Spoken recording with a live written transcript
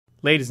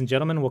Ladies and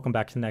gentlemen, welcome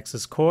back to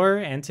Nexus Corps,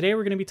 and today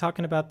we're going to be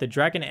talking about the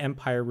Dragon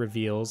Empire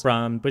reveals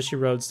from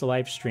Bushiroad's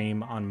live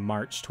stream on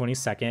March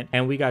 22nd,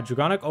 and we got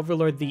Dragonic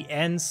Overlord the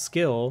End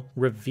skill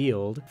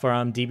revealed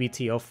from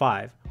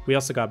D-BT05. We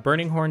also got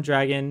Burning Horn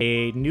Dragon,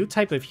 a new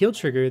type of heal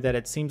trigger that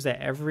it seems that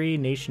every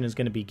nation is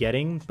going to be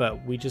getting,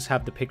 but we just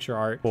have the picture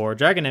art for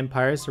Dragon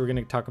Empire, so we're going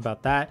to talk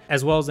about that,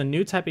 as well as a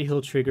new type of heal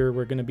trigger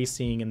we're going to be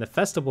seeing in the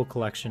Festival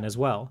Collection as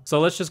well. So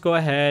let's just go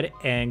ahead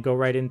and go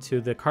right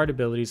into the card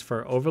abilities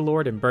for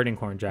Overlord and Burning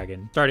Horn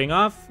Dragon. Starting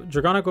off,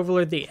 Dragonic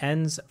Overlord the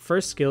End's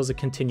first skill is a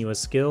continuous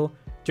skill.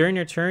 During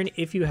your turn,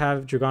 if you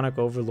have Dragonic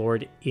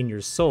Overlord in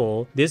your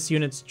soul, this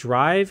unit's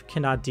drive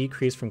cannot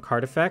decrease from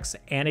card effects,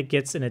 and it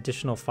gets an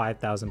additional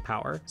 5,000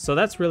 power. So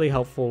that's really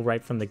helpful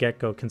right from the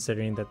get-go,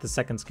 considering that the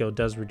second skill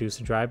does reduce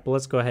the drive, but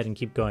let's go ahead and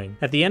keep going.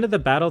 At the end of the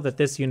battle that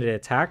this unit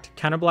attacked,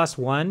 Counterblast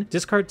 1,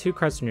 discard 2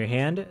 cards from your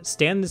hand,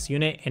 stand this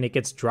unit, and it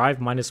gets drive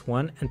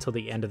 -1 until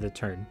the end of the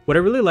turn. What I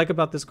really like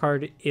about this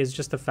card is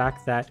just the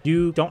fact that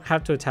you don't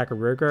have to attack a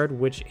rearguard,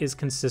 which is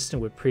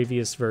consistent with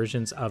previous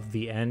versions of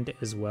the End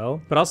as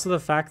well, but also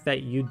the fact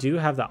that you do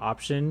have the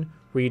option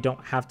where you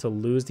don't have to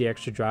lose the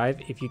extra drive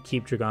if you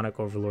keep Dragonic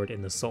Overlord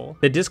in the soul.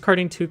 The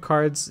discarding 2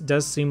 cards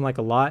does seem like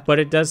a lot, but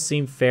it does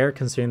seem fair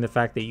considering the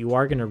fact that you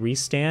are going to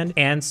restand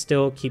and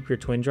still keep your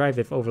twin drive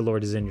if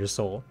Overlord is in your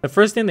soul. The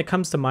first thing that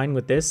comes to mind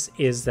with this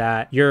is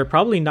that you're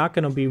probably not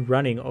going to be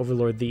running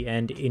Overlord the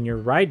End in your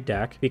ride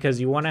deck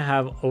because you want to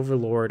have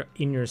Overlord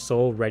in your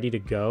soul ready to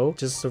go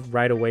just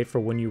right away for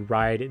when you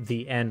ride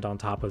the End on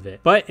top of it.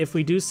 But if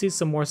we do see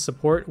some more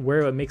support where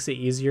it makes it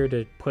easier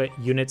to put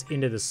units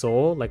into the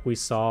soul, like we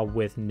saw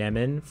with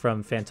Nemen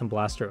from Phantom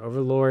Blaster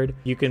Overlord,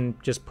 you can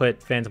just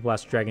put Phantom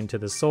Blast Dragon to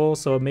the soul.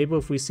 So maybe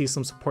if we see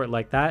some support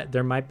like that,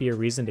 there might be a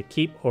reason to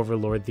keep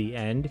Overlord the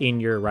End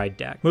in your ride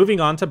deck. Moving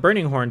on to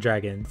Burning Horn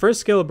Dragon. First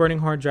skill of Burning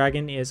Horn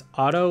Dragon is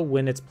auto.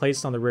 When it's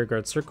placed on the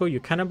rearguard circle,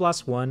 you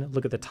Counterblast 1,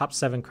 look at the top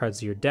 7 cards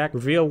of your deck,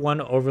 reveal 1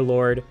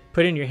 Overlord,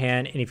 put it in your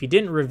hand, and if you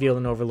didn't reveal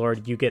an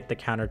Overlord, you get the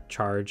counter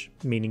charge,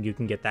 meaning you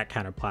can get that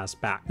counterblast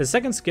back. The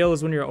second skill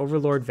is when your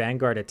Overlord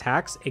Vanguard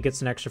attacks, it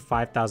gets an extra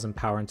 5,000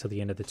 power until the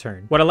end of the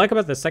turn. What I like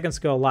about the second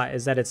skill a lot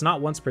is that it's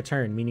not once per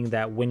turn, meaning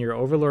that when your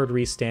Overlord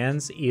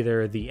restands,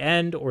 either the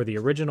End or the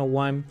original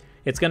one,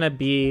 it's going to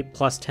be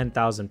plus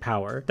 10,000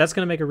 power. That's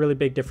going to make a really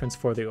big difference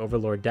for the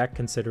Overlord deck,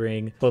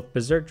 considering both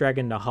Berserk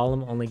Dragon and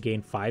Nahalem only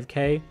gain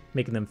 5k,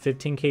 making them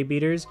 15k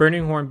beaters.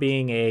 Burning Horn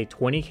being a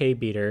 20k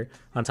beater,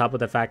 on top of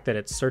the fact that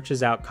it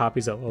searches out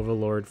copies of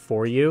Overlord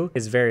for you,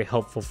 is very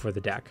helpful for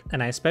the deck.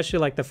 And I especially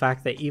like the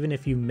fact that even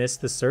if you miss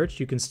the search,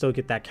 you can still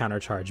get that counter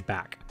charge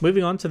back.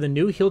 Moving on to the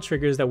new heal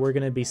triggers that we're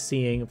going to be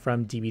seeing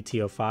from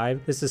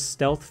D-BT05. This is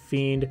Stealth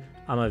Fiend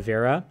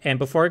Amavera. And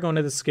before I go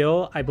into the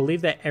skill, I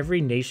believe that every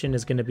nation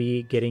is going to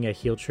be getting a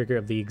heal trigger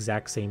of the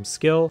exact same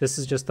skill. This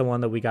is just the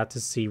one that we got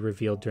to see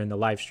revealed during the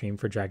live stream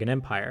for Dragon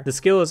Empire. The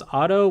skill is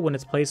auto. When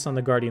it's placed on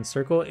the Guardian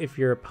Circle, if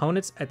your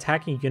opponent's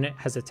attacking unit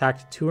has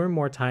attacked 2 or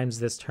more times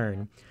this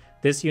turn,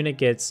 this unit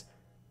gets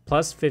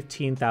plus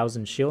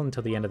 15,000 shield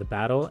until the end of the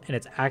battle, and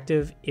it's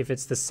active if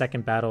it's the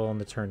second battle on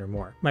the turn or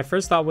more. My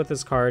first thought with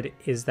this card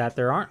is that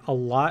there aren't a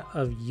lot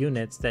of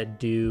units that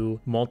do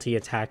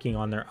multi-attacking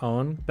on their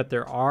own, but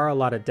there are a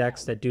lot of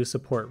decks that do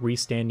support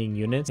restanding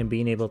units and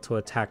being able to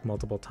attack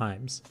multiple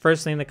times.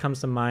 First thing that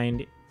comes to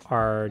mind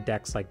are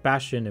decks like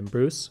Bastion and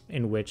Bruce,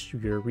 in which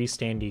you're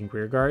restanding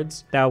rear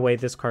guards. That way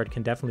this card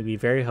can definitely be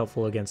very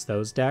helpful against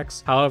those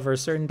decks. However,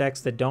 certain decks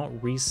that don't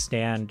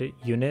restand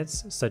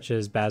units, such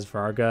as Baz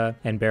Varga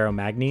and Barrow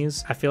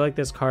Magnes, I feel like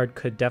this card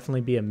could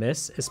definitely be a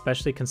miss,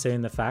 especially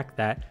considering the fact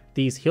that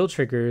these heal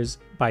triggers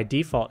by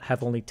default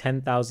have only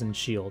 10,000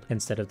 shield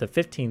instead of the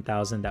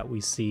 15,000 that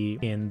we see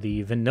in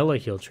the vanilla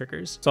heal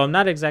triggers. So I'm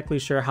not exactly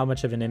sure how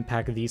much of an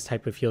impact these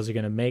type of heals are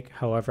going to make.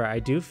 However, I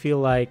do feel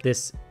like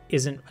this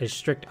isn't a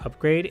strict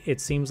upgrade. It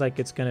seems like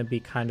it's going to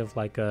be kind of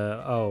like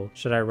a, oh,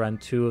 should I run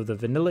 2 of the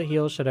vanilla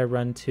heal? Should I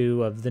run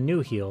 2 of the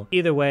new heal?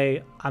 Either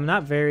way, I'm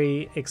not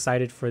very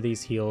excited for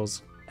these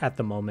heals at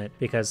the moment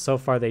because so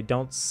far they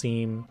don't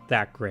seem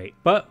that great.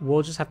 But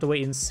we'll just have to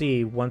wait and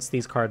see once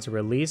these cards are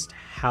released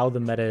how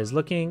the meta is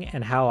looking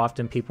and how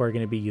often people are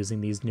going to be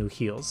using these new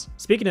heals.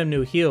 Speaking of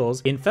new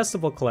heals, in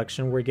Festival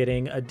Collection we're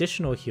getting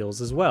additional heals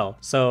as well.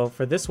 So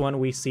for this one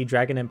we see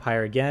Dragon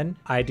Empire again.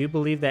 I do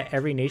believe that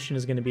every nation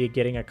is going to be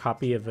getting a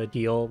copy of a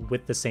heal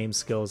with the same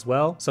skill as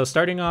well. So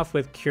starting off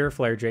with Cure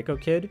Flare Draco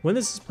Kid. When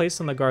this is placed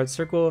on the guard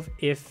circle,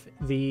 if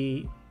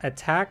the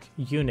attack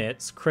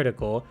unit's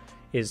critical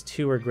is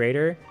 2 or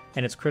greater,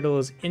 and its critical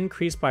is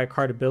increased by a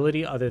card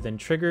ability other than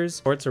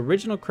triggers, or its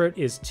original crit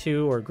is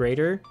 2 or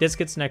greater, this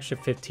gets an extra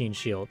 15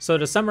 shield. So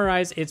to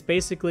summarize, it's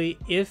basically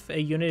if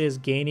a unit is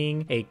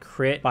gaining a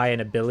crit by an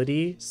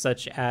ability,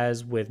 such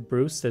as with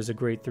Bruce, there's a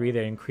grade 3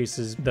 that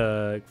increases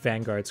the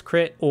Vanguard's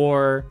crit,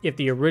 or if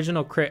the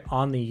original crit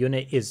on the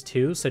unit is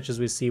 2, such as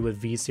we see with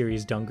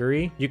V-Series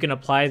Dungaree, you can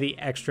apply the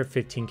extra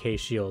 15k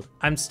shield.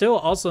 I'm still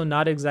also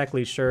not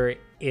exactly sure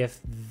if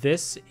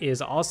this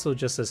is also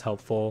just as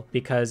helpful,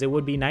 because it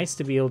would be nice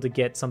to be able to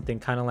get something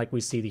kind of like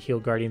we see the Heal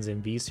Guardians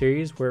in V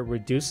series, where it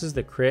reduces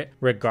the crit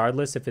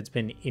regardless if it's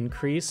been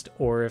increased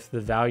or if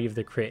the value of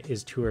the crit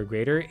is 2 or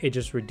greater. It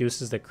just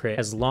reduces the crit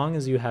as long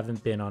as you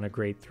haven't been on a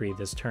grade 3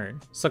 this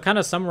turn. So kind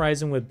of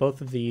summarizing with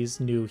both of these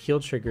new heal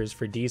triggers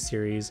for D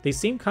series, they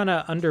seem kind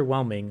of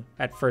underwhelming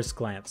at first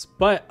glance,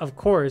 but of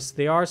course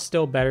they are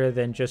still better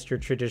than just your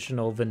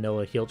traditional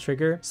vanilla heal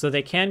trigger, so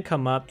they can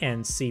come up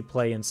and see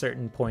play in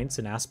certain points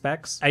and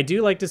aspects. I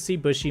do like to see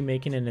Bushi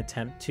making an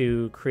attempt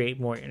to create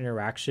more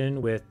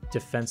interaction with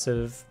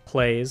defensive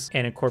plays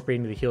and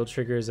incorporating the heal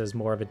triggers as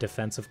more of a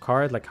defensive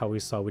card, like how we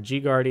saw with G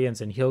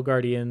Guardians and Heal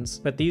Guardians,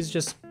 but these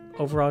just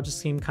overall just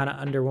seem kind of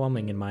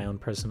underwhelming in my own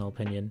personal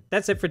opinion.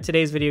 That's it for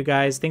today's video,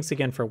 guys. Thanks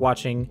again for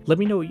watching. Let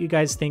me know what you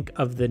guys think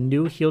of the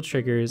new heal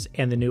triggers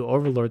and the new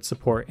overlord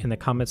support in the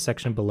comments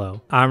section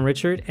below. I'm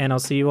Richard, and I'll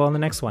see you all in the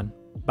next one.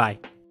 Bye.